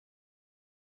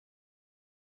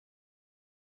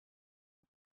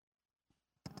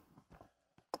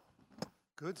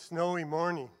Good snowy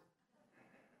morning.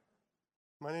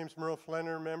 My name's Merle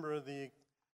Flenner, member of the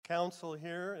council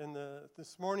here, and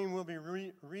this morning we'll be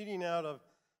reading out of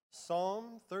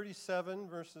Psalm 37,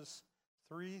 verses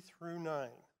 3 through 9.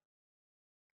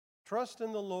 Trust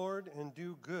in the Lord and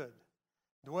do good.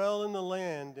 Dwell in the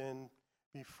land and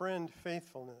befriend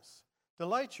faithfulness.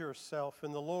 Delight yourself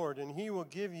in the Lord, and he will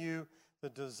give you the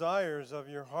desires of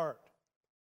your heart.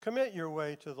 Commit your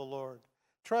way to the Lord.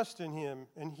 Trust in him,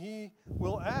 and he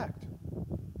will act.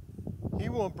 He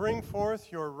will bring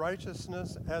forth your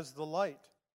righteousness as the light,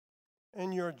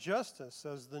 and your justice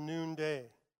as the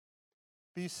noonday.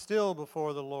 Be still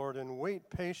before the Lord and wait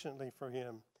patiently for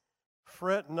him.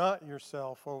 Fret not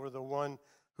yourself over the one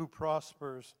who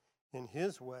prospers in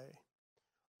his way,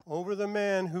 over the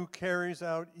man who carries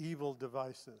out evil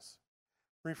devices.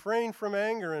 Refrain from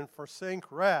anger and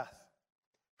forsake wrath.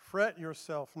 Fret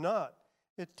yourself not.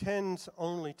 It tends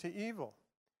only to evil.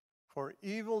 For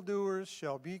evildoers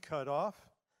shall be cut off,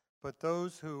 but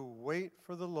those who wait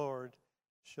for the Lord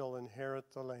shall inherit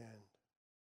the land.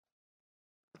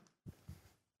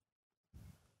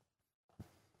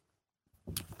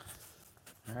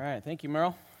 All right, thank you,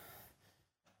 Merle.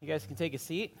 You guys can take a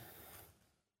seat.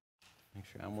 Make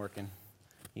sure I'm working.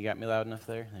 You got me loud enough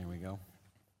there? There we go.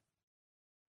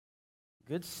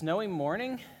 Good snowy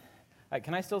morning.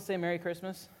 Can I still say Merry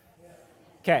Christmas?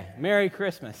 Okay, Merry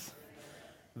Christmas.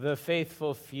 The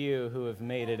faithful few who have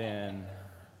made it in.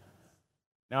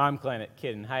 No, I'm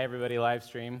kidding. Hi, everybody, live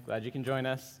stream. Glad you can join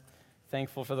us.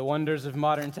 Thankful for the wonders of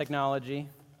modern technology.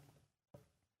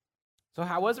 So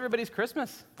how was everybody's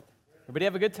Christmas? Everybody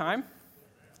have a good time?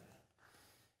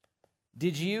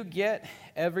 Did you get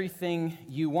everything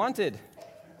you wanted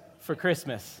for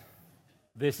Christmas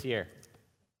this year?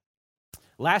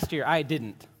 Last year, I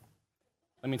didn't.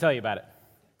 Let me tell you about it.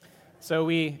 So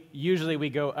we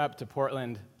go up to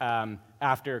Portland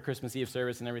after Christmas Eve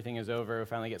service and everything is over. We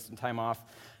finally get some time off,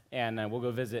 and we'll go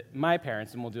visit my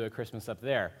parents, and we'll do a Christmas up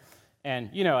there.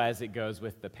 And, you know, as it goes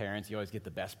with the parents, you always get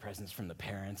the best presents from the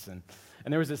parents. And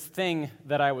there was this thing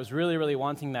that I was really, really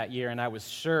wanting that year, and I was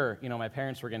sure, my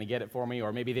parents were going to get it for me,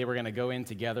 or maybe they were going to go in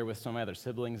together with some of my other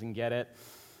siblings and get it.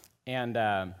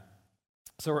 And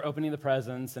so we're opening the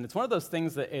presents, and it's one of those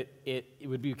things that it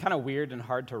would be kind of weird and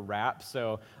hard to wrap,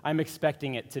 so I'm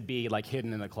expecting it to be like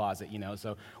hidden in the closet,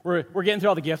 So we're getting through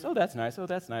all the gifts. Oh, that's nice. Oh,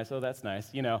 that's nice. Oh, that's nice.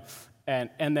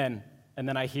 And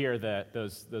then I hear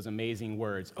those amazing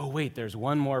words. Oh, wait, there's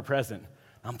one more present.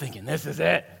 I'm thinking, this is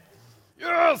it.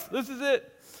 Yes, this is it.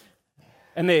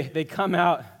 And they come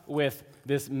out with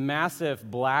this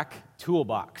massive black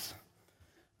toolbox,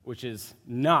 which is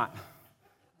not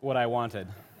what I wanted.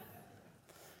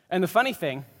 And the funny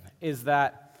thing is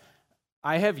that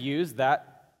I have used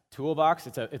that toolbox.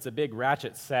 It's a big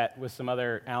ratchet set with some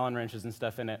other Allen wrenches and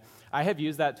stuff in it. I have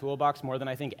used that toolbox more than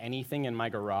I think anything in my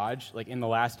garage. Like in the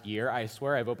last year, I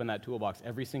swear I've opened that toolbox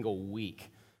every single week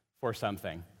for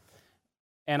something.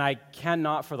 And I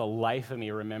cannot for the life of me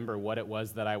remember what it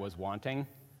was that I was wanting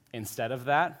instead of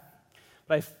that.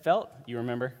 But I felt, you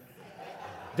remember?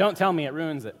 Don't tell me, it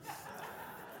ruins it.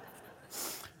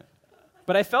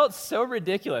 But I felt so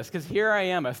ridiculous because here I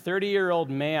am, a 30-year-old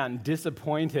man,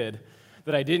 disappointed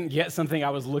that I didn't get something I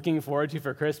was looking forward to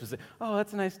for Christmas. Oh,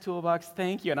 that's a nice toolbox,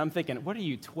 thank you. And I'm thinking, what are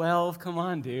you, 12? Come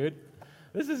on, dude.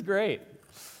 This is great.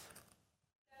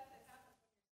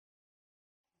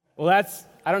 Well,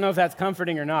 I don't know if that's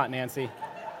comforting or not, Nancy.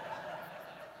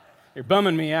 You're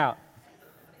bumming me out.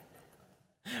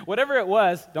 Whatever it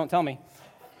was, don't tell me.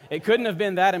 It couldn't have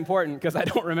been that important because I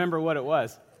don't remember what it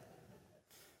was.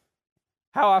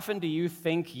 How often do you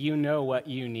think you know what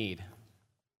you need?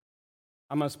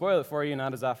 I'm going to spoil it for you,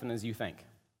 not as often as you think.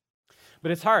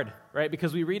 But it's hard, right?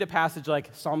 Because we read a passage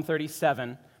like Psalm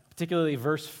 37, particularly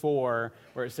verse 4,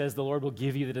 where it says, the Lord will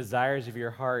give you the desires of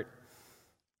your heart.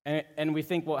 And we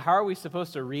think, well, how are we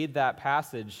supposed to read that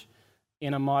passage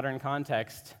in a modern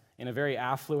context, in a very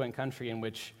affluent country in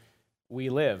which we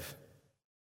live?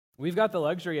 We've got the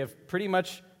luxury of pretty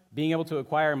much being able to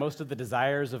acquire most of the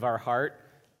desires of our heart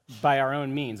by our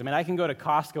own means. I mean, I can go to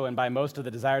Costco and buy most of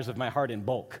the desires of my heart in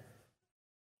bulk.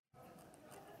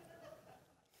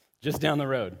 Just down the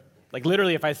road. Like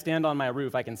literally, if I stand on my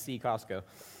roof, I can see Costco.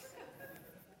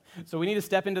 So we need to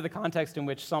step into the context in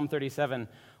which Psalm 37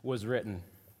 was written.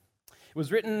 It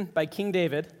was written by King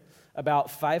David about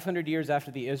 500 years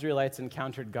after the Israelites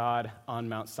encountered God on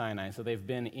Mount Sinai. So they've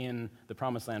been in the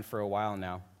Promised Land for a while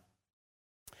now.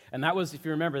 And that was, if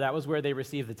you remember, that was where they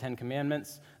received the Ten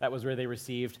Commandments. That was where they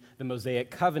received the Mosaic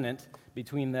covenant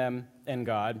between them and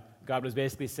God. God was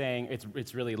basically saying,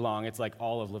 it's really long, it's like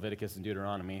all of Leviticus and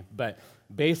Deuteronomy, but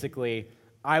basically,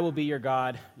 I will be your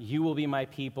God, you will be my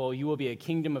people, you will be a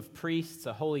kingdom of priests,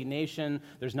 a holy nation.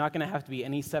 There's not going to have to be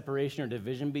any separation or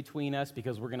division between us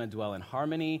because we're going to dwell in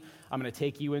harmony. I'm going to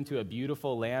take you into a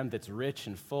beautiful land that's rich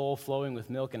and full, flowing with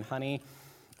milk and honey,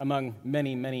 among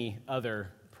many, many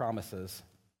other promises.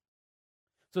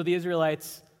 So the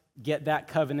Israelites get that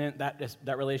covenant,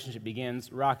 that relationship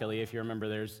begins rockily. If you remember,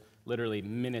 there's literally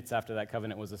minutes after that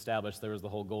covenant was established, there was the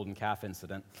whole golden calf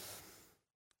incident.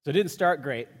 So it didn't start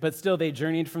great, but still they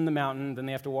journeyed from the mountain, then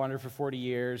they have to wander for 40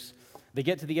 years. They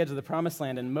get to the edge of the promised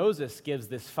land, and Moses gives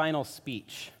this final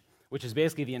speech, which is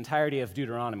basically the entirety of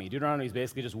Deuteronomy. Deuteronomy is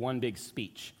basically just one big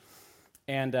speech.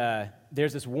 And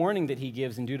there's this warning that he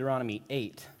gives in Deuteronomy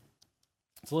 8.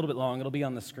 It's a little bit long, it'll be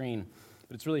on the screen,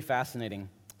 but it's really fascinating.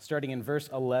 Starting in verse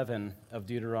 11 of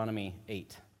Deuteronomy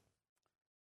 8.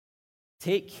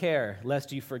 Take care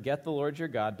lest you forget the Lord your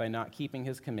God by not keeping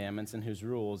his commandments and his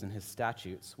rules and his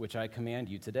statutes, which I command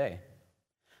you today.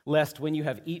 Lest when you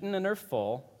have eaten and are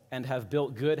full, and have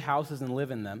built good houses and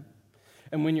live in them,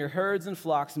 and when your herds and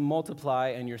flocks multiply,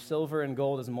 and your silver and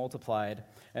gold is multiplied,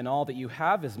 and all that you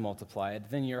have is multiplied,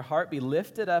 then your heart be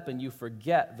lifted up, and you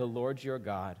forget the Lord your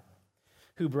God,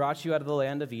 who brought you out of the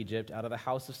land of Egypt, out of the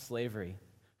house of slavery,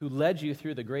 who led you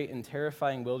through the great and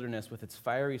terrifying wilderness with its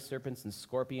fiery serpents and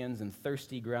scorpions and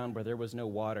thirsty ground where there was no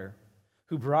water,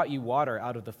 who brought you water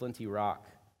out of the flinty rock,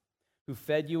 who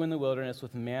fed you in the wilderness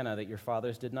with manna that your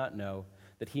fathers did not know,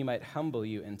 that he might humble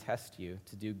you and test you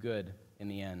to do good in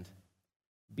the end.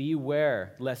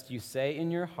 Beware lest you say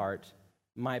in your heart,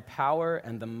 my power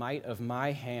and the might of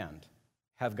my hand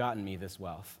have gotten me this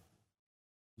wealth.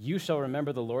 You shall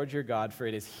remember the Lord your God, for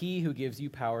it is he who gives you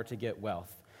power to get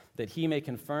wealth, that he may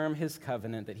confirm his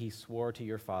covenant that he swore to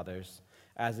your fathers,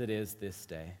 as it is this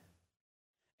day.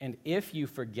 And if you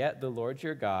forget the Lord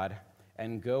your God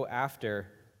and go after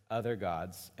other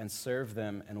gods and serve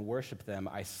them and worship them,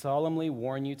 I solemnly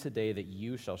warn you today that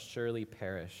you shall surely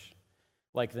perish.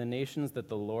 Like the nations that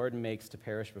the Lord makes to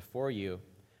perish before you,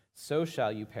 so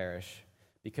shall you perish,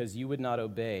 because you would not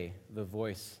obey the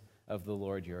voice of the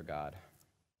Lord your God.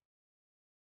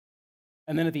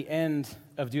 And then at the end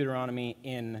of Deuteronomy,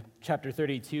 in chapter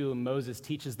 32, Moses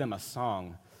teaches them a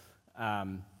song.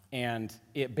 And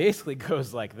it basically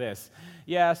goes like this.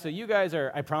 Yeah, so you guys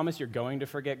I promise you're going to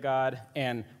forget God.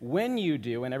 And when you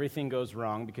do, and everything goes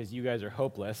wrong because you guys are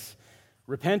hopeless,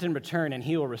 repent and return and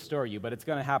he will restore you. But it's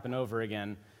going to happen over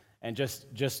again. And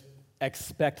just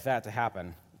expect that to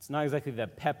happen. It's not exactly the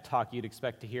pep talk you'd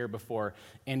expect to hear before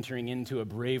entering into a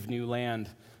brave new land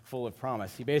full of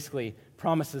promise. He basically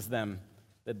promises them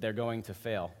that they're going to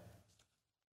fail.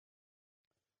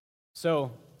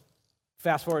 So,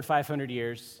 fast forward 500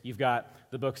 years, you've got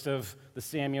the books of the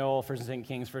Samuel, 1st and 2nd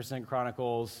Kings, 1st and 2nd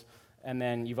Chronicles, and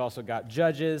then you've also got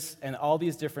Judges, and all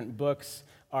these different books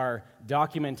are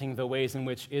documenting the ways in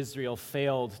which Israel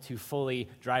failed to fully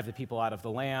drive the people out of the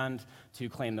land, to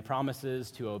claim the promises,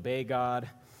 to obey God.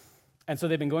 And so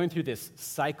they've been going through this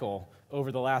cycle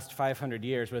over the last 500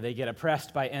 years where they get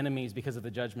oppressed by enemies because of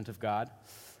the judgment of God.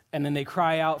 And then they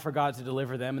cry out for God to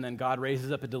deliver them, and then God raises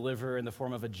up a deliverer in the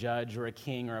form of a judge or a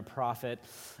king or a prophet,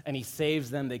 and he saves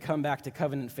them. They come back to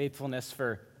covenant faithfulness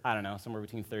for, somewhere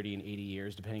between 30 and 80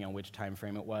 years, depending on which time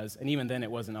frame it was. And even then, it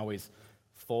wasn't always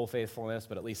full faithfulness,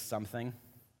 but at least something.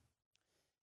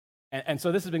 And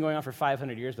so this has been going on for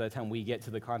 500 years by the time we get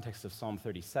to the context of Psalm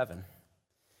 37.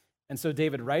 And so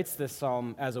David writes this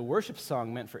psalm as a worship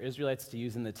song meant for Israelites to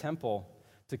use in the temple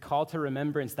to call to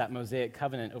remembrance that Mosaic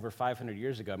covenant over 500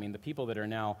 years ago. I mean, the people that are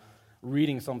now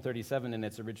reading Psalm 37 in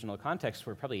its original context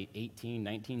were probably 18,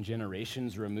 19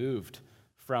 generations removed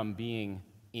from being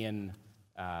in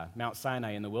Mount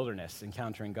Sinai in the wilderness,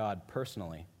 encountering God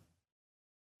personally.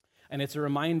 And it's a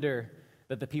reminder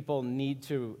that the people need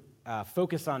to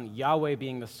focus on Yahweh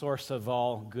being the source of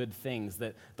all good things,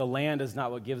 that the land is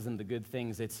not what gives them the good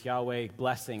things, it's Yahweh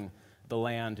blessing the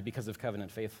land because of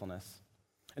covenant faithfulness.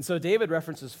 And so David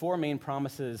references 4 main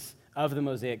promises of the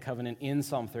Mosaic covenant in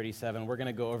Psalm 37. We're going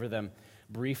to go over them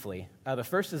briefly. The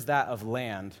first is that of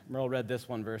land. Merle read this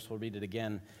one verse. We'll read it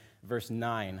again. Verse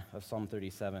 9 of Psalm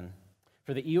 37.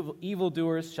 For the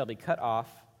evildoers shall be cut off,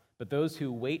 but those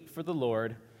who wait for the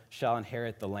Lord shall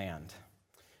inherit the land.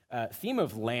 Theme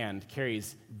of land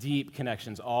carries deep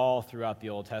connections all throughout the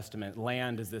Old Testament.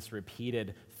 Land is this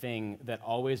repeated thing that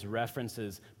always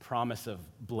references promise of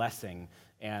blessing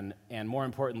and more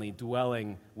importantly,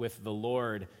 dwelling with the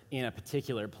Lord in a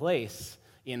particular place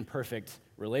in perfect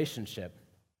relationship.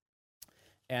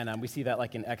 And we see that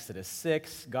like in Exodus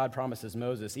 6, God promises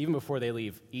Moses, even before they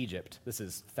leave Egypt, this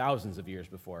is thousands of years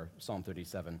before Psalm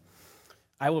 37,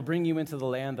 I will bring you into the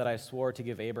land that I swore to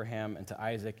give Abraham and to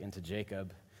Isaac and to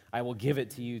Jacob. I will give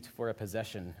it to you for a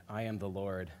possession. I am the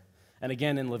Lord. And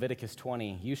again in Leviticus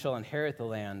 20, you shall inherit the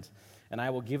land, and I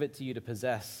will give it to you to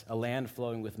possess, a land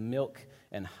flowing with milk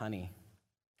and honey.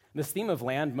 This theme of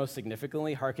land, most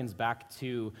significantly, harkens back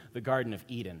to the Garden of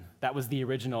Eden. That was the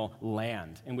original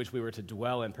land in which we were to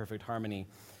dwell in perfect harmony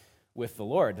with the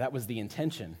Lord. That was the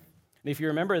intention. And if you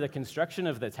remember the construction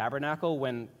of the tabernacle,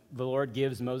 when the Lord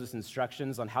gives Moses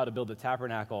instructions on how to build the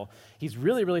tabernacle, he's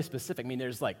really, really specific. I mean,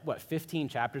 there's 15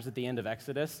 chapters at the end of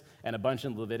Exodus and a bunch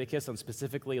in Leviticus on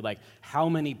specifically how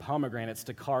many pomegranates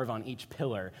to carve on each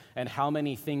pillar and how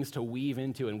many things to weave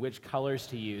into and which colors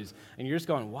to use. And you're just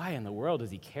going, why in the world does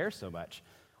he care so much?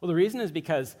 Well, the reason is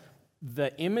because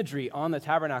the imagery on the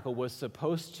tabernacle was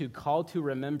supposed to call to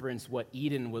remembrance what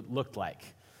Eden would look like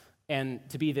and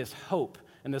to be this hope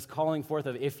and this calling forth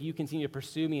of, if you continue to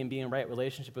pursue me and be in right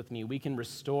relationship with me, we can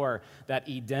restore that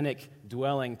Edenic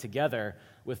dwelling together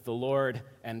with the Lord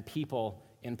and people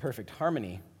in perfect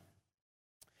harmony.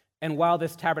 And while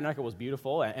this tabernacle was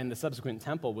beautiful, and the subsequent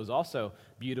temple was also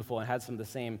beautiful and had some of the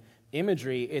same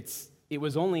imagery, it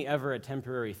was only ever a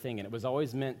temporary thing, and it was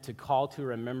always meant to call to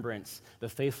remembrance the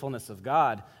faithfulness of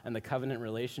God and the covenant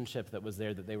relationship that was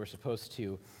there that they were supposed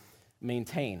to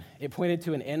maintain. It pointed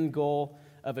to an end goal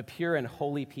of a pure and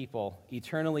holy people,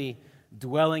 eternally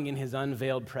dwelling in his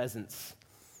unveiled presence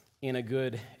in a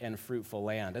good and fruitful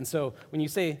land. And so when you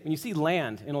see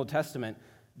land in Old Testament,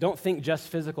 don't think just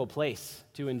physical place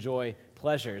to enjoy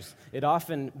pleasures. It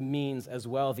often means as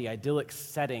well the idyllic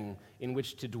setting in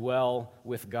which to dwell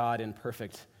with God in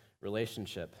perfect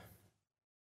relationship.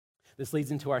 This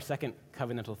leads into our second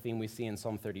covenantal theme we see in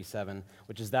Psalm 37,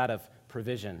 which is that of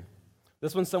provision.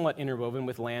 This one's somewhat interwoven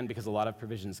with land because a lot of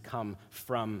provisions come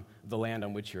from the land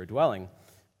on which you're dwelling.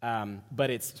 But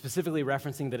it's specifically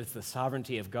referencing that it's the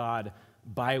sovereignty of God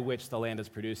by which the land is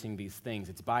producing these things.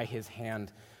 It's by his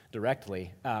hand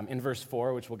directly. In verse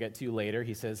 4, which we'll get to later,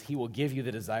 he says, he will give you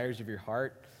the desires of your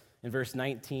heart. In verse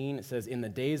 19, it says, in the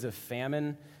days of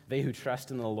famine, they who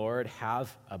trust in the Lord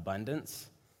have abundance.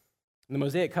 And the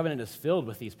Mosaic covenant is filled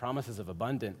with these promises of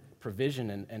abundant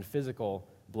provision and physical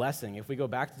blessing. If we go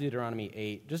back to Deuteronomy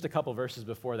 8, just a couple verses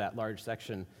before that large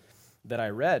section that I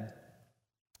read,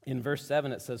 in verse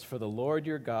 7 it says, for the Lord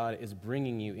your God is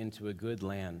bringing you into a good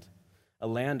land, a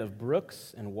land of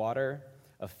brooks and water,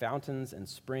 of fountains and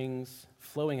springs,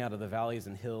 flowing out of the valleys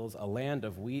and hills, a land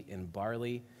of wheat and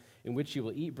barley, in which you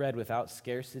will eat bread without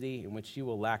scarcity, in which you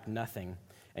will lack nothing,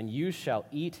 and you shall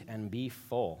eat and be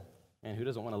full. And who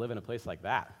doesn't want to live in a place like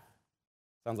that?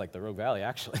 Sounds like the Rogue Valley,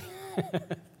 actually.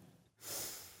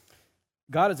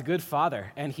 God is a good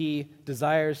father, and he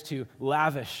desires to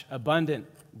lavish abundant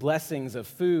blessings of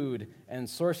food and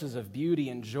sources of beauty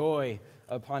and joy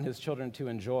upon his children to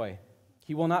enjoy.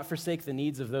 He will not forsake the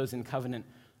needs of those in covenant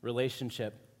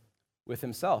relationship with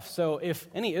himself. So if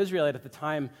any Israelite at the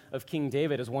time of King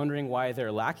David is wondering why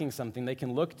they're lacking something, they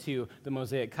can look to the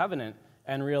Mosaic covenant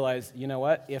and realize, you know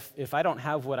what, if I don't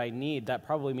have what I need, that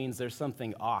probably means there's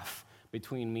something off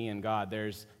between me and God.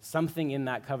 There's something in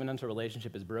that covenantal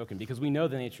relationship is broken, because we know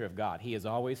the nature of God. He is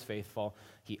always faithful.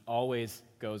 He always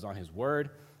goes on his word.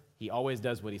 He always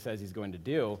does what he says he's going to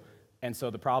do. And so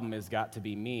the problem has got to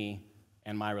be me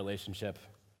and my relationship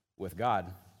with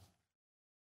God.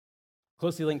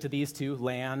 Closely linked to these two,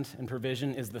 land and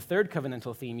provision, is the third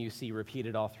covenantal theme you see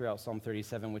repeated all throughout Psalm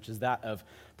 37, which is that of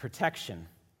protection. And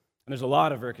there's a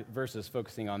lot of verses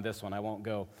focusing on this one. I won't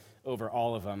go over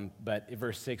all of them, but in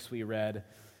verse 6 we read,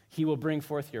 he will bring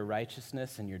forth your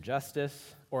righteousness and your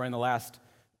justice. Or in the last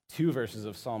two verses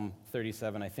of Psalm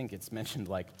 37, I think it's mentioned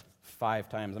 5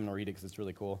 times. I'm going to read it because it's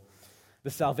really cool. The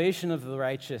salvation of the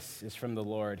righteous is from the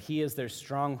Lord. He is their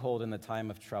stronghold in the time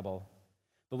of trouble.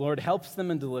 The Lord helps them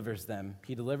and delivers them.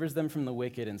 He delivers them from the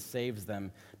wicked and saves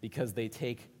them because they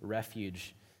take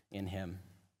refuge in him.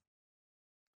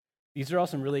 These are all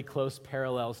some really close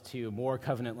parallels to more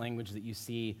covenant language that you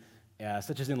see,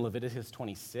 such as in Leviticus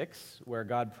 26, where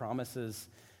God promises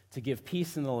to give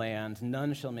peace in the land.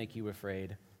 None shall make you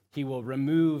afraid. He will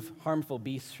remove harmful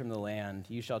beasts from the land.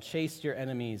 You shall chase your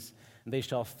enemies, and they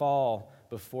shall fall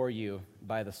before you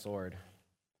by the sword.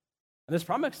 And this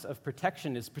promise of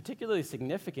protection is particularly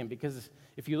significant because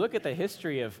if you look at the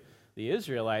history of the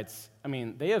Israelites,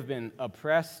 they have been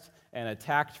oppressed and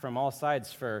attacked from all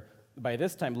sides for, by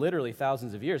this time, literally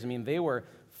thousands of years. They were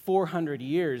 400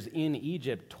 years in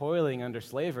Egypt toiling under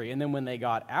slavery, and then when they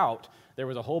got out, there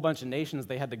was a whole bunch of nations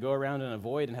they had to go around and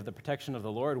avoid and have the protection of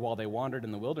the Lord while they wandered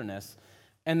in the wilderness.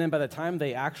 And then by the time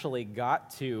they actually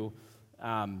got to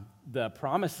the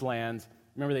promised land,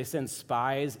 remember they send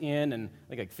spies in, and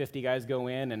like 50 guys go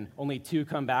in, and only 2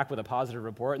 come back with a positive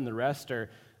report, and the rest are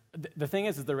The thing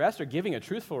is the rest are giving a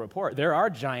truthful report. There are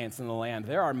giants in the land.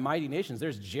 There are mighty nations.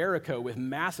 There's Jericho with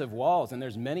massive walls, and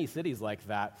there's many cities like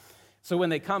that. So when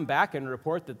they come back and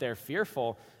report that they're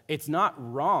fearful, it's not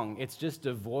wrong. It's just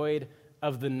devoid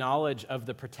of the knowledge of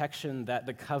the protection that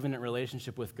the covenant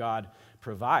relationship with God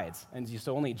provides. And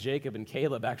so only Jacob and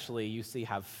Caleb actually, you see,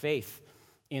 have faith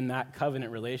in that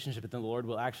covenant relationship, that the Lord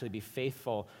will actually be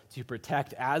faithful to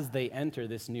protect as they enter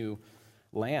this new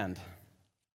land.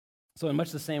 So in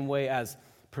much the same way as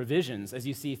provisions, as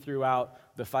you see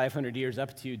throughout the 500 years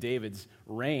up to David's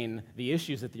reign, the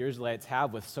issues that the Israelites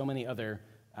have with so many other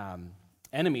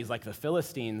enemies like the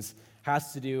Philistines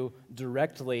has to do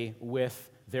directly with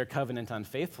their covenant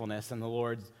unfaithfulness and the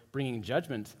Lord's bringing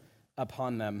judgment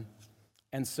upon them.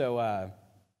 And so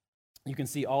you can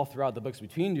see all throughout the books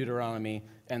between Deuteronomy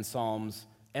and Psalms,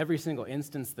 every single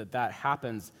instance that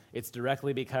happens, it's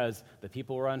directly because the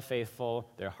people were unfaithful,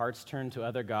 their hearts turned to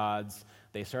other gods,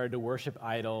 they started to worship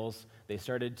idols, they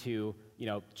started to,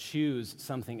 choose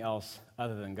something else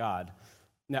other than God.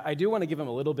 Now, I do want to give them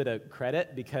a little bit of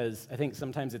credit because I think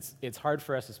sometimes it's hard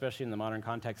for us, especially in the modern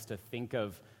context, to think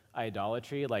of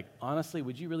idolatry. Like, honestly,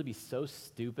 would you really be so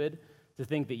stupid to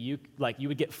think that you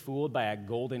would get fooled by a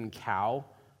golden cow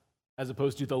as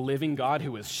opposed to the living God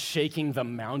who was shaking the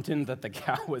mountain that the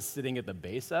cow was sitting at the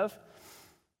base of?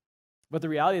 But the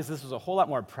reality is this was a whole lot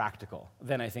more practical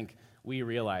than I think we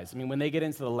realize. I mean, when they get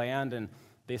into the land and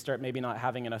they start maybe not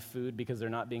having enough food because they're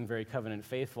not being very covenant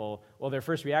faithful, well, their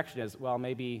first reaction is, well,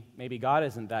 maybe God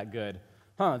isn't that good.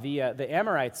 The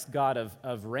Amorites' God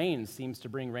of rain seems to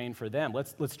bring rain for them.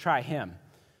 Let's try him.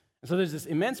 And so there's this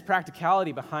immense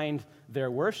practicality behind their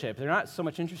worship. They're not so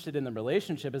much interested in the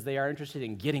relationship as they are interested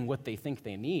in getting what they think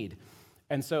they need.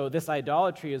 And so this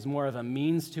idolatry is more of a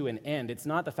means to an end. It's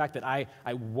not the fact that I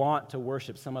want to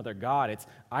worship some other God. It's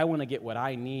I want to get what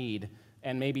I need,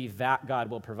 and maybe that God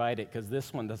will provide it because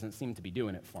this one doesn't seem to be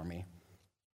doing it for me.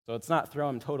 So it's not throw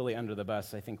them totally under the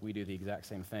bus. I think we do the exact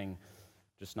same thing,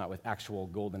 just not with actual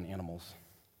golden animals.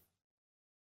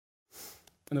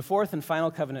 And the fourth and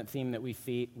final covenant theme that we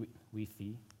see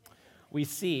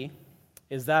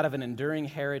is that of an enduring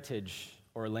heritage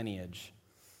or lineage.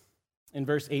 In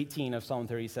verse 18 of Psalm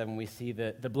 37, we see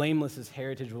that the blameless's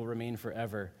heritage will remain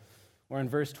forever, or in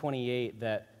verse 28,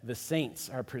 that the saints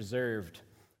are preserved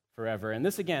forever. And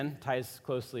this, again, ties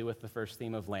closely with the first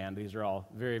theme of land. These are all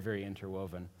very, very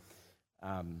interwoven.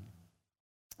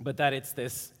 But that it's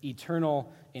this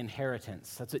eternal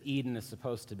inheritance. That's what Eden is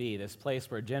supposed to be, this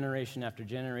place where generation after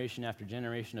generation after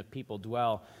generation of people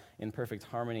dwell in perfect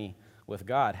harmony with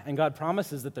God. And God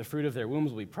promises that the fruit of their wombs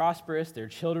will be prosperous, their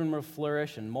children will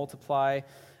flourish and multiply,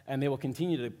 and they will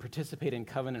continue to participate in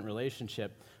covenant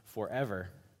relationship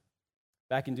forever.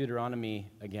 Back in Deuteronomy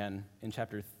again, in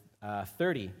chapter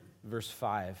 30, verse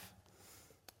 5,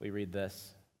 we read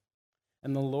this.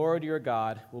 And the Lord your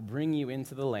God will bring you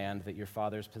into the land that your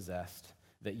fathers possessed,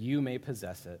 that you may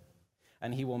possess it,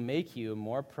 and he will make you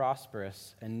more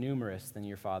prosperous and numerous than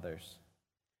your fathers.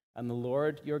 And the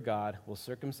Lord your God will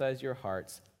circumcise your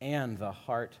hearts and the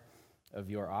heart of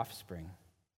your offspring.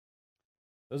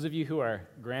 Those of you who are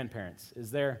grandparents,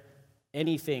 is there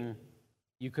anything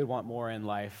you could want more in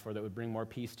life or that would bring more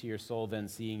peace to your soul than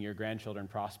seeing your grandchildren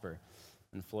prosper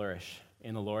and flourish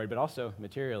in the Lord, but also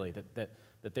materially, that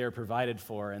they are provided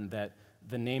for and that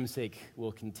the namesake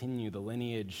will continue, the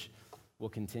lineage will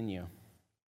continue?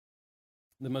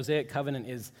 The Mosaic covenant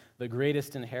is the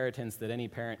greatest inheritance that any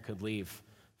parent could leave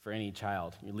for any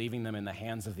child. You're leaving them in the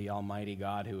hands of the Almighty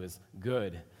God who is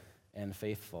good and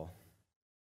faithful.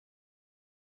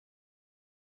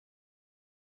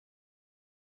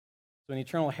 So an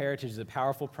eternal heritage is a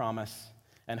powerful promise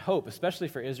and hope, especially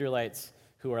for Israelites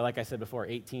who are, like I said before,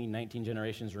 18, 19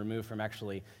 generations removed from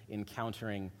actually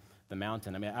encountering the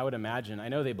mountain. I mean, I would imagine, I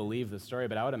know they believe the story,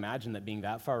 but I would imagine that being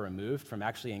that far removed from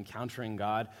actually encountering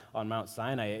God on Mount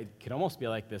Sinai, it could almost be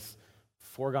like this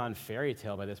foregone fairy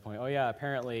tale by this point. Oh yeah,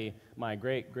 apparently my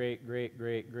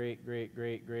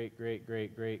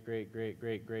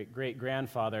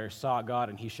great-great-great-great-great-great-great-great-great-great-great-great-great-grandfather saw God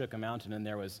and he shook a mountain and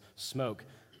there was smoke.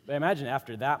 But I imagine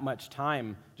after that much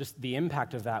time, just the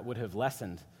impact of that would have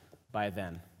lessened by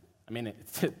then. I mean,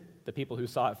 the people who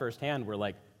saw it firsthand were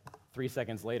like 3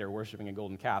 seconds later worshiping a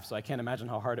golden calf, so I can't imagine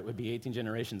how hard it would be 18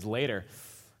 generations later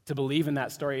to believe in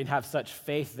that story and have such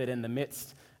faith that in the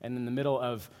midst and in the middle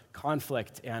of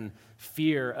conflict and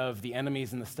fear of the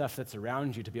enemies and the stuff that's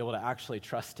around you, to be able to actually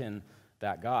trust in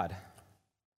that God.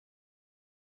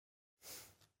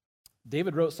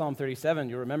 David wrote Psalm 37,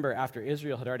 you'll remember, after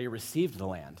Israel had already received the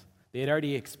land. They had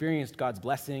already experienced God's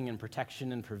blessing and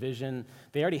protection and provision.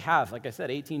 They already have, like I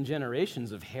said, 18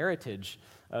 generations of heritage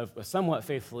of somewhat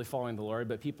faithfully following the Lord,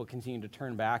 but people continue to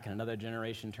turn back, and another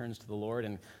generation turns to the Lord,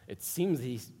 and it seems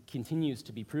he continues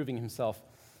to be proving himself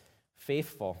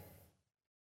faithful.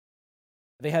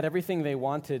 They had everything they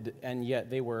wanted, and yet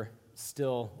they were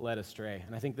still led astray.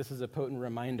 And I think this is a potent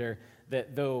reminder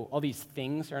that though all these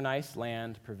things are nice,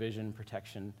 land, provision,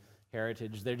 protection,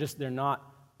 heritage, they're not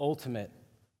ultimate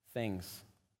things.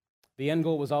 The end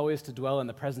goal was always to dwell in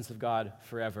the presence of God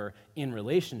forever in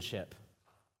relationship,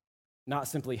 not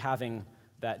simply having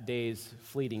that day's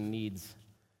fleeting needs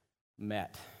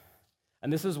met.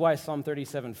 And this is why Psalm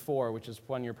 37:4, which is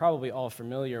one you're probably all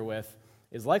familiar with,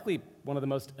 is likely one of the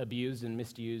most abused and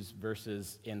misused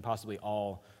verses in possibly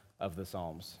all of the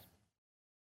Psalms.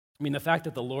 I mean, the fact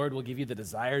that the Lord will give you the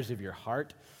desires of your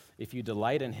heart if you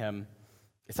delight in him,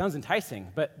 it sounds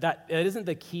enticing, but that it isn't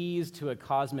the keys to a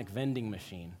cosmic vending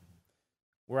machine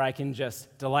where I can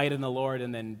just delight in the Lord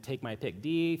and then take my pick.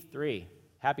 D3,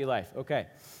 happy life. Okay.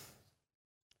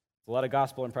 There's a lot of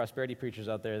gospel and prosperity preachers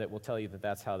out there that will tell you that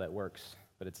that's how that works,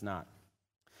 but it's not.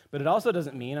 But it also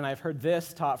doesn't mean, and I've heard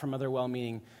this taught from other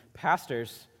well-meaning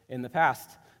pastors in the past,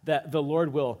 that the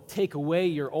Lord will take away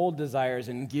your old desires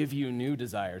and give you new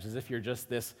desires, as if you're just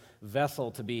this vessel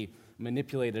to be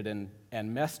manipulated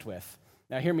and messed with.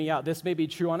 Now, hear me out. This may be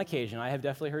true on occasion. I have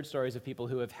definitely heard stories of people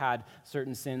who have had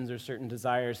certain sins or certain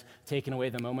desires taken away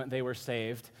the moment they were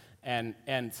saved, and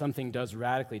something does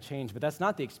radically change. But that's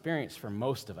not the experience for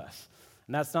most of us.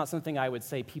 And that's not something I would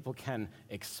say people can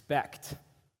expect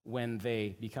when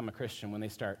they become a Christian, when they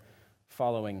start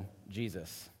following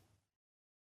Jesus.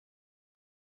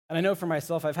 And I know for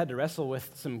myself, I've had to wrestle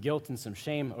with some guilt and some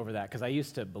shame over that, because I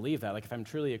used to believe that. Like, if I'm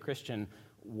truly a Christian,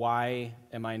 why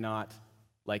am I not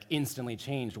instantly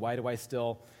changed? Why do I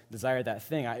still desire that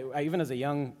thing? I even as a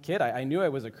young kid, I knew I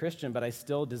was a Christian, but I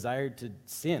still desired to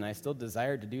sin. I still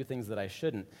desired to do things that I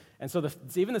shouldn't. And so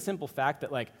even the simple fact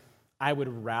that I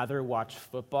would rather watch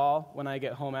football when I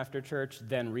get home after church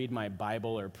than read my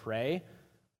Bible or pray,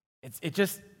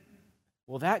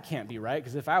 that can't be right,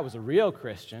 because if I was a real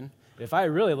Christian, if I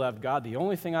really loved God, the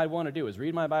only thing I'd want to do is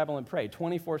read my Bible and pray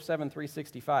 24/7,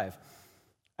 365.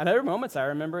 At other moments, I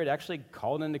remember it actually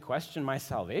called into question my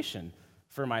salvation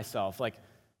for myself.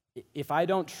 If I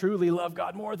don't truly love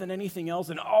God more than anything else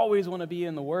and always want to be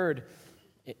in the Word,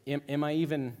 am I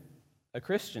even a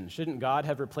Christian? Shouldn't God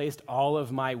have replaced all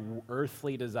of my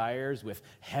earthly desires with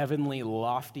heavenly,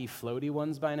 lofty, floaty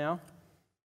ones by now?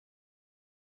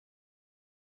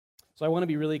 So I want to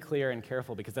be really clear and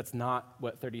careful, because that's not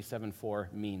what 37:4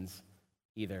 means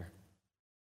either.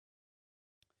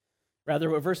 Rather,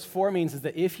 what verse 4 means is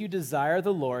that if you desire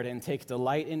the Lord and take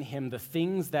delight in him, the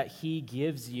things that he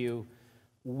gives you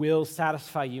will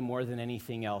satisfy you more than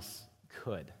anything else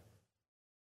could.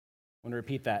 I want to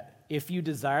repeat that. If you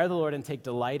desire the Lord and take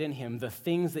delight in him, the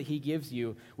things that he gives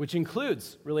you, which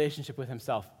includes relationship with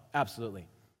himself, absolutely,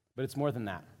 but it's more than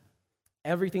that.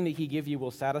 Everything that he gives you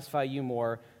will satisfy you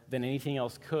more than anything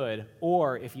else could,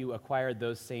 or if you acquired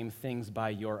those same things by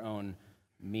your own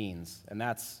means. And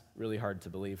that's really hard to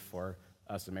believe for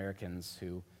us Americans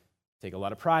who take a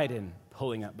lot of pride in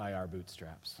pulling up by our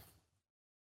bootstraps.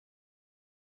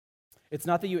 It's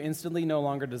not that you instantly no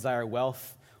longer desire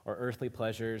wealth or earthly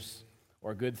pleasures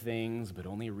or good things, but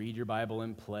only read your Bible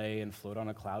and play and float on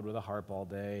a cloud with a harp all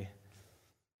day.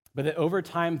 But that over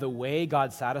time, the way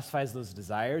God satisfies those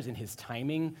desires in his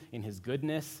timing, in his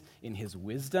goodness, in his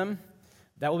wisdom,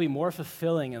 that will be more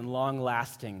fulfilling and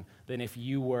long-lasting than if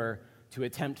you were to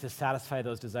attempt to satisfy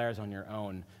those desires on your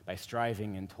own by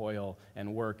striving and toil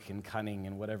and work and cunning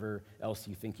and whatever else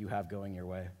you think you have going your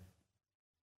way.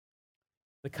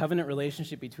 The covenant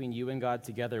relationship between you and God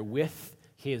together with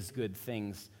his good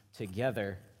things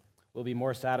together will be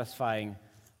more satisfying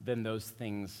than those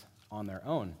things on their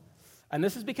own. And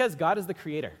this is because God is the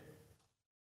creator.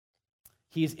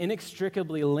 He's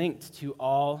inextricably linked to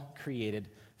all created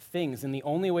things, and the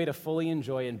only way to fully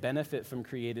enjoy and benefit from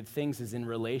created things is in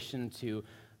relation to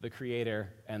the creator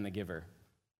and the giver.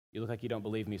 You look like you don't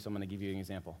believe me, so I'm going to give you an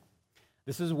example.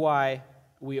 This is why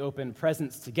we open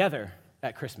presents together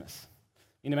at Christmas.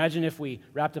 Imagine if we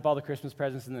wrapped up all the Christmas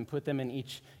presents and then put them in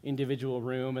each individual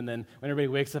room, and then when everybody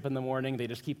wakes up in the morning, they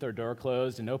just keep their door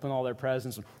closed and open all their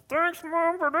presents. And, thanks,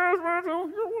 Mom, for this.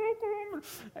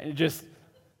 You're welcome.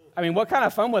 And what kind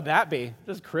of fun would that be?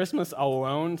 Just Christmas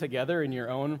alone together in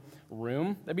your own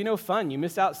room? That'd be no fun. You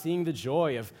miss out seeing the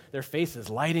joy of their faces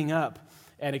lighting up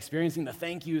and experiencing the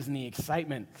thank yous and the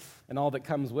excitement and all that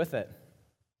comes with it.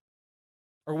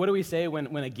 Or what do we say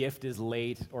when a gift is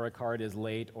late or a card is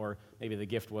late, or maybe the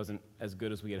gift wasn't as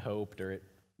good as we had hoped, or it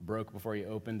broke before you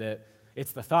opened it?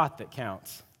 It's the thought that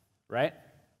counts, right?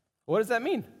 What does that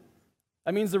mean?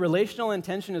 That means the relational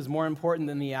intention is more important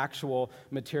than the actual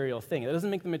material thing. It doesn't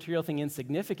make the material thing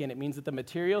insignificant. It means that the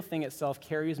material thing itself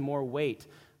carries more weight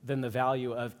than the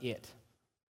value of it.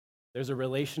 There's a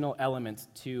relational element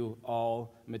to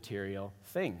all material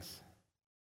things.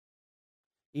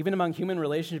 Even among human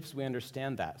relationships, we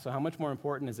understand that. So how much more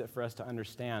important is it for us to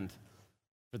understand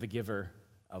for the giver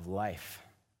of life?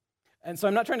 And so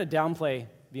I'm not trying to downplay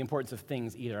the importance of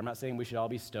things either. I'm not saying we should all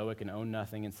be stoic and own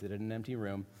nothing and sit in an empty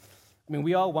room. I mean,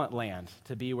 we all want land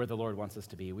to be where the Lord wants us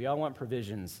to be. We all want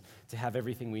provisions to have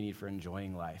everything we need for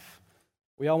enjoying life.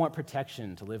 We all want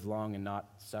protection to live long and not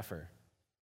suffer.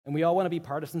 And we all want to be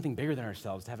part of something bigger than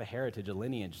ourselves, to have a heritage, a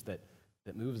lineage that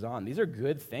moves on. These are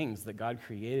good things that God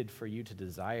created for you to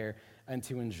desire and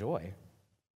to enjoy.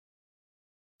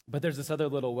 But there's this other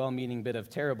little well-meaning bit of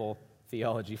terrible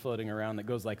theology floating around that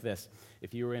goes like this.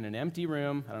 If you were in an empty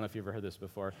room, I don't know if you've ever heard this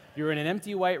before, if you were in an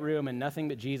empty white room and nothing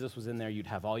but Jesus was in there, you'd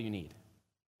have all you need.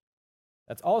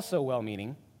 That's also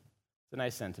well-meaning. It's a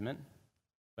nice sentiment,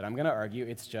 but I'm going to argue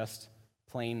it's just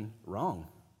plain wrong.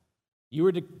 You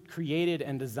were created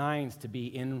and designed to be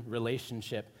in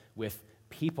relationship with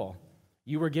people.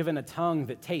 You were given a tongue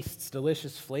that tastes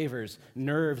delicious flavors,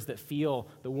 nerves that feel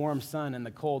the warm sun and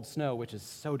the cold snow, which is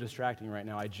so distracting right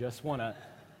now. I just want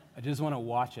to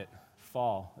watch it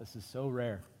fall. This is so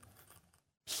rare.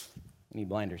 I need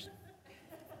blinders.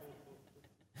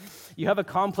 You have a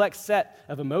complex set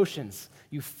of emotions.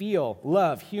 You feel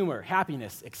love, humor,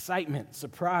 happiness, excitement,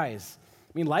 surprise.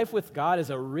 I mean, life with God is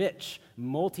a rich,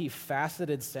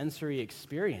 multifaceted sensory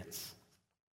experience.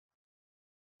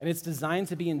 And it's designed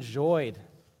to be enjoyed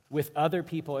with other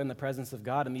people in the presence of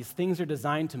God. And these things are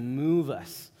designed to move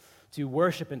us to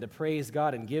worship and to praise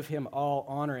God and give him all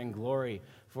honor and glory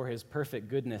for his perfect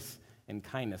goodness and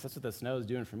kindness. That's what the snow is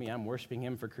doing for me. I'm worshiping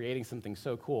him for creating something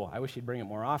so cool. I wish he'd bring it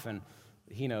more often.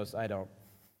 But he knows I don't.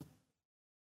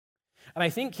 And I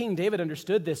think King David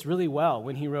understood this really well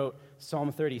when he wrote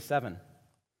Psalm 37.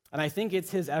 And I think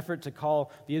it's his effort to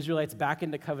call the Israelites back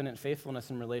into covenant faithfulness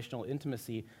and relational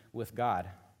intimacy with God.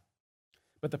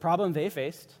 But the problem they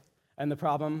faced and the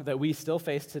problem that we still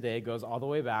face today goes all the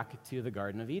way back to the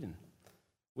Garden of Eden,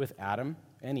 with Adam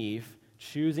and Eve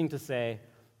choosing to say,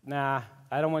 nah,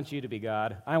 I don't want you to be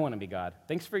God. I want to be God.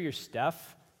 Thanks for your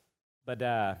stuff, but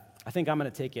I think I'm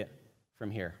going to take it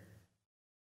from here.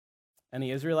 And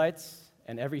the Israelites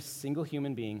and every single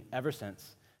human being ever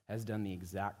since has done the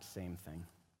exact same thing.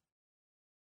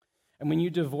 And when you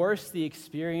divorce the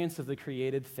experience of the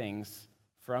created things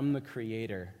from the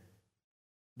Creator,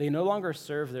 they no longer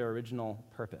serve their original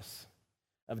purpose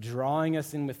of drawing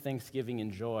us in with thanksgiving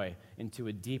and joy into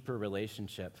a deeper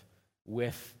relationship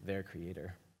with their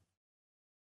Creator.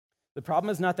 The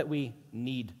problem is not that we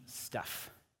need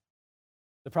stuff.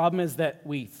 The problem is that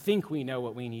we think we know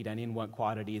what we need and in what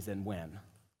quantities and when.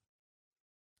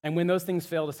 And when those things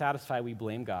fail to satisfy, we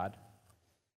blame God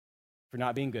for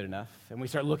not being good enough, and we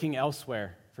start looking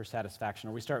elsewhere for satisfaction,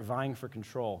 or we start vying for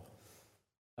control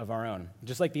of our own,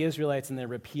 just like the Israelites in their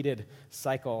repeated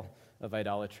cycle of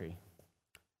idolatry.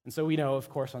 And so we know, of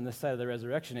course, on this side of the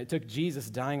resurrection, it took Jesus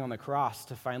dying on the cross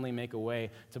to finally make a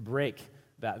way to break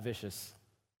that vicious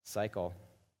cycle.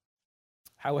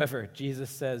 However, Jesus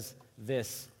says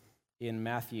this in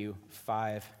Matthew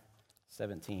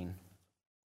 5:17.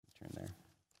 Turn there.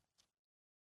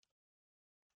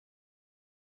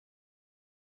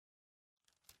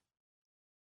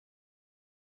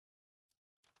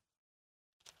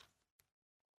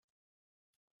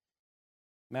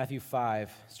 Matthew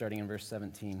 5, starting in verse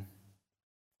 17.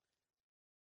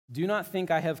 Do not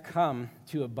think I have come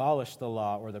to abolish the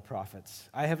law or the prophets.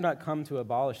 I have not come to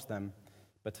abolish them,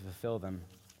 but to fulfill them.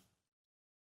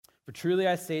 For truly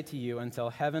I say to you, until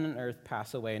heaven and earth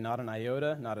pass away, not an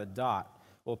iota, not a dot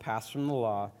will pass from the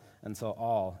law until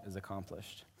all is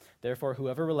accomplished. Therefore,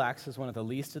 whoever relaxes one of the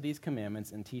least of these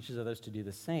commandments and teaches others to do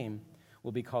the same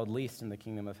will be called least in the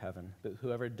kingdom of heaven. But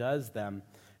whoever does them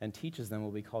and teaches them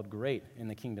will be called great in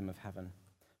the kingdom of heaven.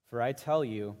 For I tell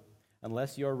you,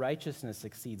 unless your righteousness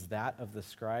exceeds that of the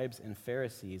scribes and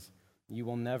Pharisees, you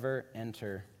will never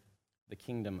enter the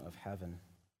kingdom of heaven.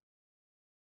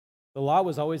 The law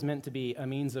was always meant to be a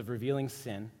means of revealing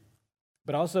sin,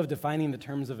 but also of defining the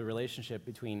terms of the relationship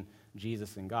between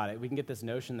Jesus and God. We can get this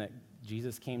notion that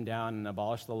Jesus came down and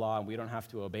abolished the law and we don't have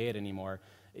to obey it anymore.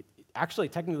 Actually,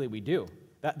 technically, we do.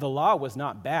 That the law was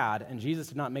not bad, and Jesus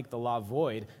did not make the law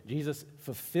void. Jesus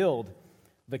fulfilled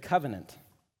the covenant.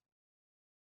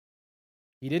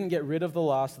 He didn't get rid of the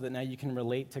law so that now you can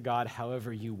relate to God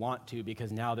however you want to,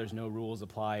 because now there's no rules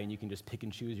apply and you can just pick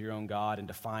and choose your own God and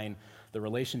define the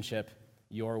relationship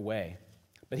your way.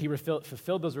 But he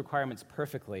fulfilled those requirements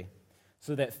perfectly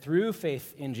so that through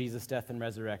faith in Jesus' death and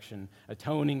resurrection,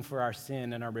 atoning for our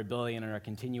sin and our rebellion and our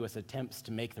continuous attempts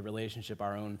to make the relationship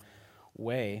our own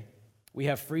way, we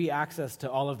have free access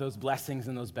to all of those blessings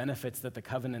and those benefits that the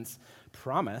covenants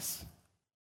promise,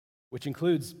 which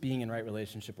includes being in right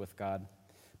relationship with God.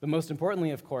 But most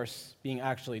importantly, of course, being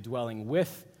actually dwelling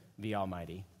with the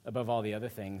Almighty above all the other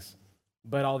things,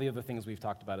 but all the other things we've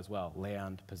talked about as well: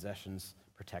 land, possessions,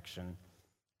 protection,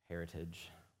 heritage.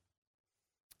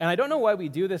 And I don't know why we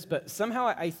do this, but somehow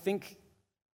I think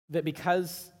that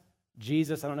because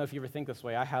Jesus, I don't know if you ever think this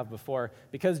way, I have before,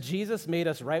 because Jesus made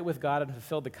us right with God and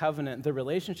fulfilled the covenant, the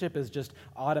relationship is just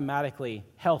automatically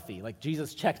healthy. Like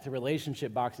Jesus checked the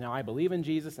relationship box. Now I believe in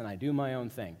Jesus and I do my own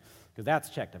thing, because that's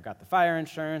checked. I've got the fire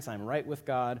insurance, I'm right with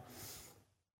God.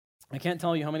 I can't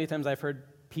tell you how many times I've heard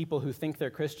people who think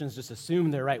they're Christians just assume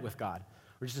they're right with God,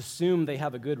 or just assume they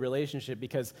have a good relationship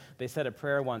because they said a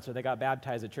prayer once, or they got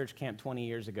baptized at church camp 20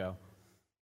 years ago.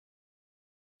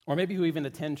 Or maybe who even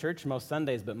attend church most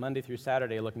Sundays, but Monday through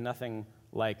Saturday look nothing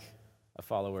like a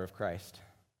follower of Christ.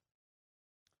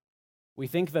 We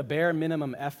think the bare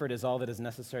minimum effort is all that is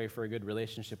necessary for a good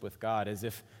relationship with God, as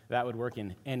if that would work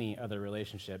in any other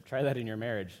relationship. Try that in your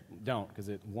marriage. Don't, because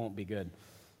it won't be good.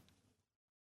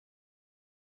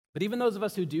 But even those of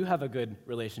us who do have a good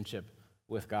relationship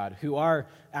with God, who are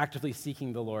actively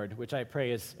seeking the Lord, which I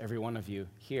pray is every one of you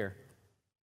here,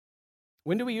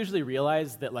 when do we usually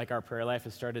realize that our prayer life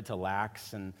has started to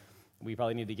lax and we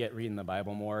probably need to get reading the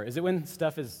Bible more? Is it when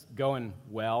stuff is going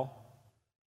well?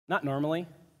 Not normally.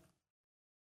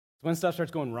 It's when stuff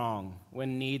starts going wrong,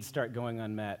 when needs start going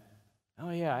unmet. Oh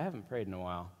yeah, I haven't prayed in a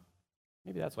while.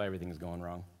 Maybe that's why everything is going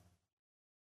wrong.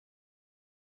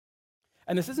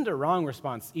 And this isn't a wrong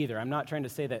response either. I'm not trying to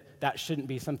say that that shouldn't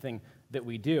be something that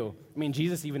we do. I mean,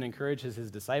 Jesus even encourages his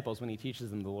disciples when he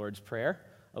teaches them the Lord's Prayer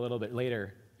a little bit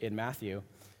later in Matthew.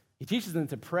 He teaches them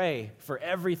to pray for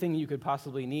everything you could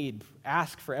possibly need,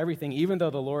 ask for everything, even though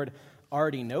the Lord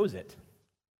already knows it.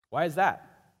 Why is that?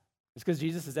 It's because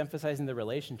Jesus is emphasizing the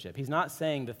relationship. He's not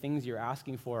saying the things you're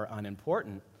asking for are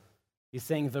unimportant. He's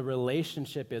saying the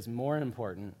relationship is more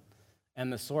important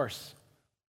and the source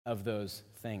of those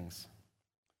things.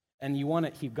 And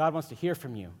God wants to hear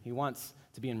from you. He wants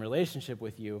to be in relationship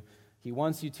with you. He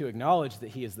wants you to acknowledge that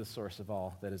he is the source of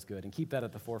all that is good and keep that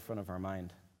at the forefront of our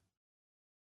mind.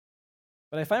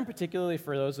 But I find particularly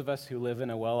for those of us who live in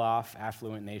a well-off,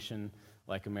 affluent nation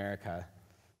like America,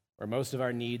 where most of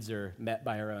our needs are met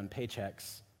by our own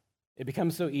paychecks, it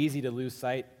becomes so easy to lose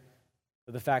sight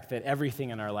of the fact that everything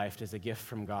in our life is a gift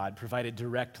from God, provided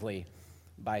directly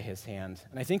by his hand.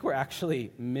 And I think we're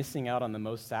actually missing out on the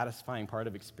most satisfying part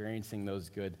of experiencing those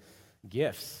good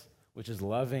gifts, which is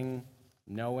loving,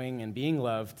 knowing, and being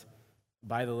loved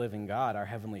by the living God, our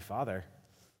Heavenly Father.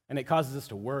 And it causes us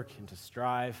to work and to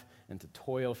strive and to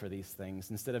toil for these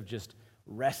things instead of just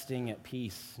resting at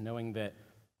peace, knowing that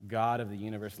God of the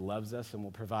universe loves us and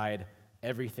will provide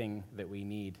everything that we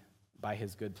need by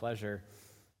his good pleasure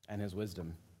and his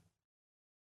wisdom.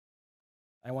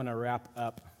 I want to wrap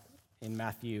up in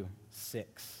Matthew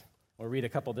 6. We'll read a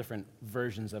couple different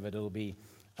versions of it. It'll be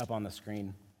up on the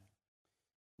screen.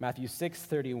 Matthew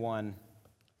 6:31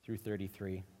 through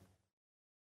 33.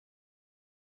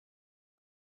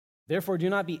 Therefore, do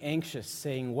not be anxious,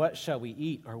 saying, what shall we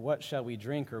eat, or what shall we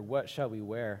drink, or what shall we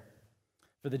wear?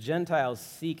 For the Gentiles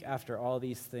seek after all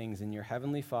these things, and your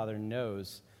heavenly Father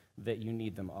knows that you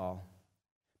need them all.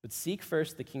 But seek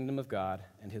first the kingdom of God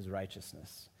and his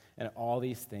righteousness, and all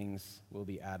these things will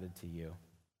be added to you.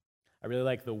 I really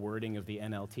like the wording of the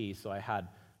NLT, so I had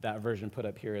that version put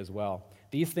up here as well.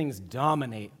 These things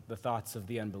dominate the thoughts of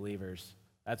the unbelievers.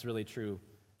 That's really true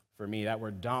for me. That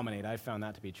word dominate, I found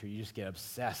that to be true. You just get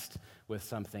obsessed with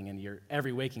something, and your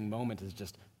every waking moment is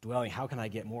just dwelling, how can I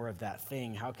get more of that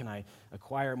thing? How can I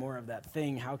acquire more of that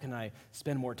thing? How can I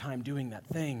spend more time doing that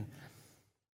thing?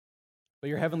 But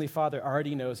your heavenly Father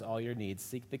already knows all your needs.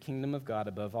 Seek the kingdom of God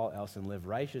above all else and live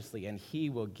righteously, and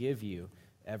he will give you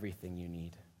everything you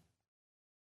need.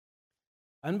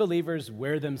 Unbelievers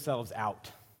wear themselves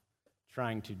out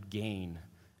trying to gain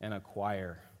and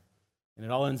acquire, and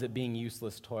it all ends up being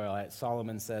useless toil.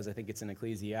 Solomon says, I think it's in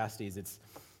Ecclesiastes,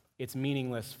 it's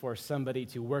meaningless for somebody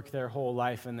to work their whole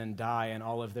life and then die, and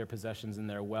all of their possessions and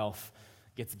their wealth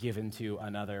gets given to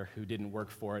another who didn't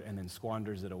work for it and then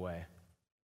squanders it away.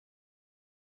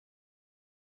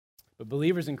 But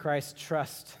believers in Christ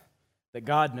trust that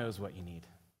God knows what you need,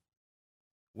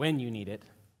 when you need it,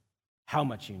 how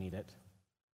much you need it,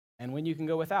 and when you can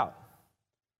go without.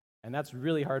 And that's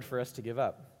really hard for us to give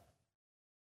up.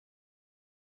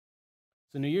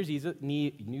 So New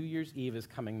Year's Eve is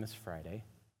coming this Friday.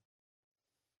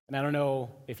 And I don't know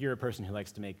if you're a person who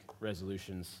likes to make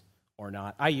resolutions or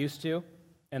not. I used to,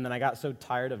 and then I got so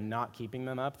tired of not keeping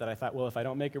them up that I thought, well, if I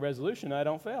don't make a resolution, I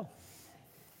don't fail.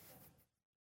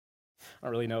 I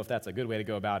don't really know if that's a good way to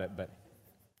go about it, but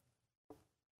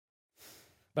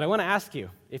I want to ask you,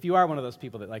 if you are one of those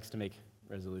people that likes to make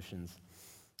resolutions,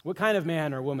 what kind of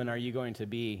man or woman are you going to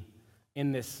be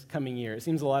in this coming year? It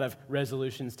seems a lot of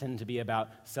resolutions tend to be about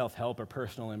self-help or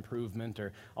personal improvement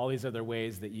or all these other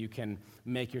ways that you can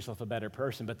make yourself a better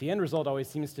person. But the end result always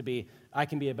seems to be, I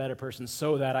can be a better person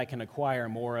so that I can acquire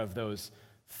more of those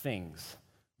things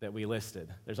that we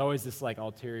listed. There's always this like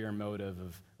ulterior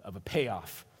motive of a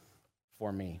payoff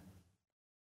for me.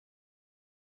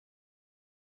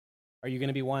 Are you going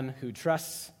to be one who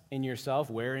trusts in yourself,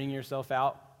 wearing yourself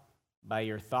out by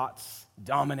your thoughts,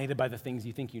 dominated by the things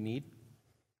you think you need?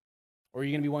 Or are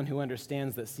you going to be one who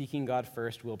understands that seeking God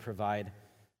first will provide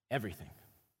everything?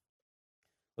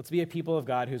 Let's be a people of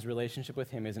God whose relationship with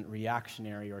Him isn't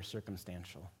reactionary or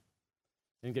circumstantial.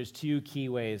 I think there's two key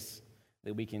ways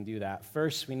that we can do that.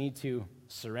 First, we need to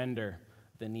surrender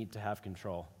the need to have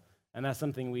control. And that's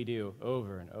something we do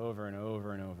over and over and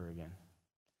over and over again.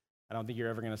 I don't think you're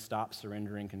ever going to stop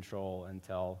surrendering control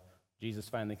until Jesus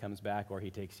finally comes back or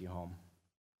He takes you home.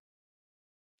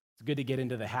 It's good to get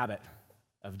into the habit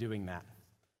of doing that.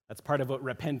 That's part of what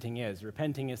repenting is.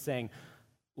 Repenting is saying,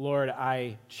 Lord,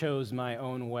 I chose my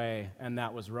own way, and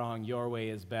that was wrong. Your way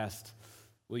is best.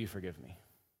 Will you forgive me?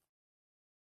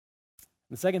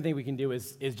 The second thing we can do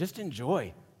is just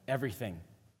enjoy everything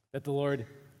that the Lord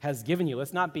has given you.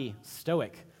 Let's not be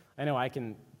stoic. I know I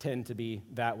can tend to be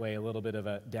that way, a little bit of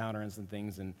a downer in some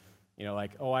things, and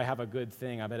like, oh, I have a good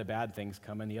thing, I bet a bad thing's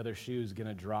coming, the other shoe's going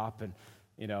to drop, and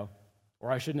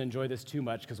or I shouldn't enjoy this too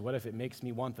much because what if it makes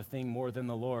me want the thing more than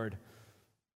the Lord?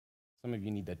 Some of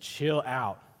you need to chill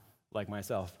out, like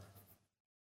myself.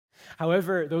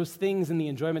 However, those things and the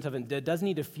enjoyment of it does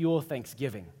need to fuel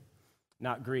thanksgiving,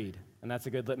 not greed. And that's a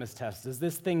good litmus test. Does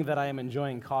this thing that I am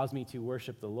enjoying cause me to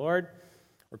worship the Lord,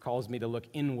 or calls me to look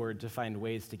inward to find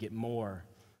ways to get more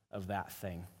of that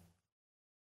thing?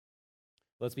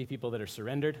 Let's be people that are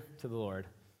surrendered to the Lord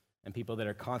and people that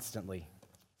are constantly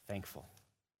thankful.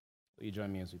 Will you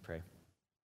join me as we pray?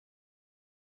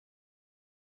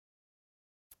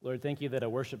 Lord, thank you that a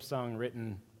worship song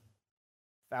written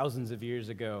thousands of years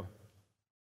ago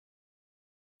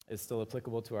is still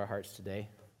applicable to our hearts today.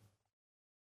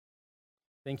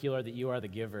 Thank you, Lord, that you are the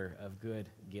giver of good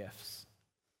gifts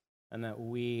and that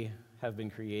we have been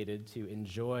created to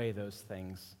enjoy those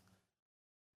things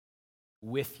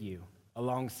with you,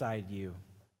 alongside you.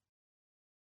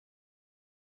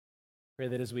 Pray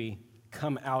that as we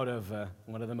come out of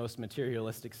one of the most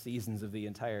materialistic seasons of the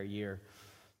entire year,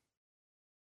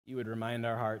 you would remind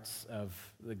our hearts of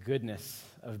the goodness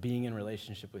of being in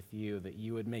relationship with you, that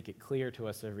you would make it clear to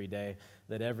us every day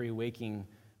that every waking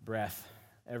breath,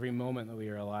 every moment that we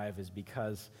are alive is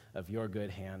because of your good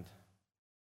hand.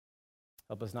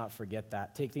 Help us not forget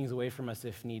that. Take things away from us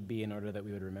if need be in order that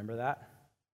we would remember that.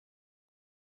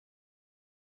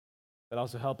 But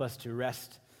also help us to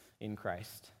rest in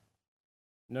Christ,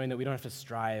 knowing that we don't have to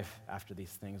strive after these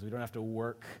things. We don't have to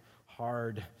work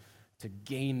hard to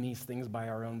gain these things by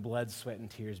our own blood, sweat, and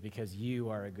tears because you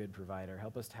are a good provider.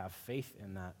 Help us to have faith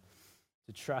in that,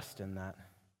 to trust in that,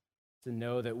 to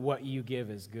know that what you give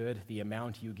is good, the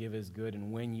amount you give is good,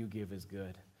 and when you give is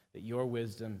good, that your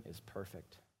wisdom is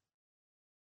perfect.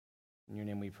 In your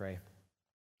name we pray.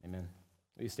 Amen.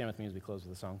 Will you stand with me as we close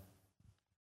with a song?